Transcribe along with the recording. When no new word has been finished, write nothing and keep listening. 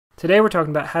Today we're talking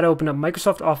about how to open up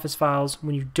Microsoft Office files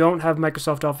when you don't have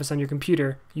Microsoft Office on your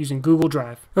computer using Google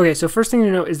Drive. Okay, so first thing to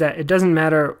note is that it doesn't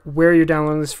matter where you're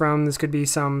downloading this from. This could be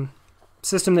some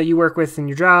system that you work with in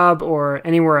your job or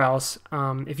anywhere else.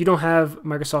 If you don't have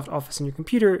Microsoft Office on your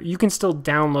computer, you can still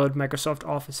download Microsoft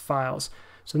Office files.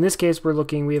 So in this case, we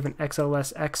have an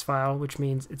XLSX file, which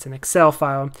means it's an Excel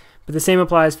file, but the same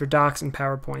applies for docs and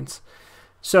PowerPoints.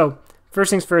 So first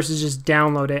things first is just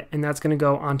download it, and that's going to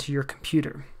go onto your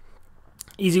computer.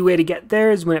 Easy way to get there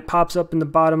is when it pops up in the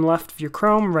bottom left of your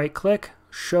Chrome, right click,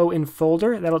 show in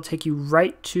folder. That'll take you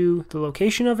right to the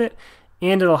location of it,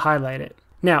 and it'll highlight it.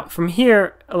 Now from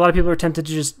here, a lot of people are tempted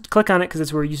to just click on it because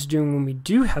that's what we're used to doing when we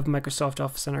do have Microsoft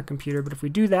Office on our computer. But if we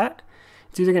do that,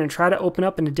 it's either going to try to open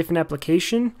up in a different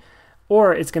application,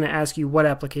 or it's going to ask you what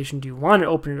application do you want to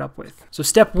open it up with. So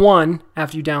step one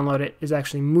after you download it is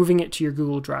actually moving it to your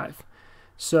Google Drive.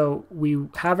 So we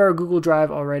have our Google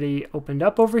Drive already opened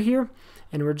up over here,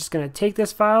 and we're just going to take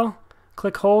this file,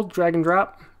 click, hold, drag and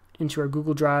drop into our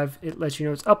Google Drive. It lets you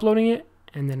know it's uploading it,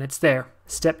 and then it's there.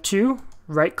 Step two,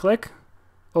 right click,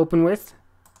 open with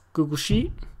Google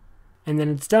Sheet, and then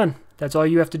it's done. That's all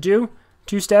you have to do.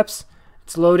 2 steps.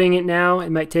 It's loading it now.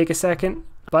 It might take a second,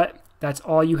 but that's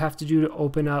all you have to do to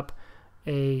open up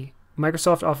a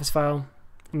Microsoft Office file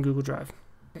in Google Drive.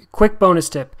 Quick bonus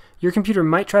tip. Your computer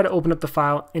might try to open up the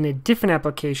file in a different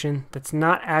application that's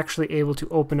not actually able to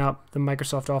open up the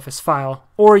Microsoft Office file,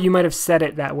 or you might have set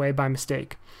it that way by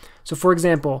mistake. So for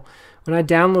example, when I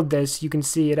download this, you can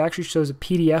see it actually shows a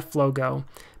PDF logo,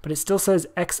 but it still says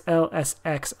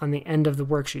XLSX on the end of the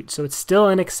worksheet. So it's still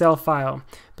an Excel file,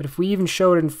 but if we even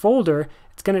show it in folder,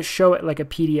 it's going to show it like a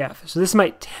PDF. So this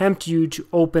might tempt you to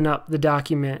open up the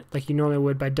document like you normally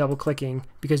would by double clicking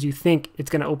because you think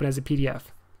it's going to open as a PDF.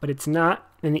 But it's not,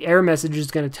 and the error message is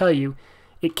going to tell you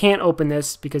it can't open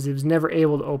this because it was never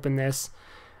able to open this,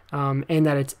 and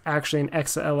that it's actually an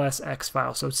XLSX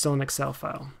file, so it's still an Excel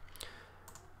file.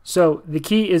 So the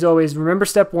key is always remember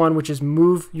step one, which is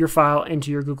move your file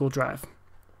into your Google Drive.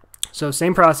 So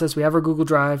same process, we have our Google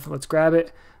Drive, let's grab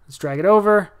it, let's drag it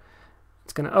over,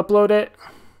 it's going to upload it,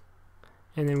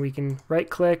 and then we can right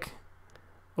click,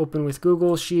 open with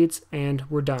Google Sheets, and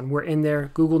we're done. We're in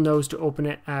there. Google knows to open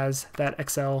it as that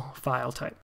Excel file type.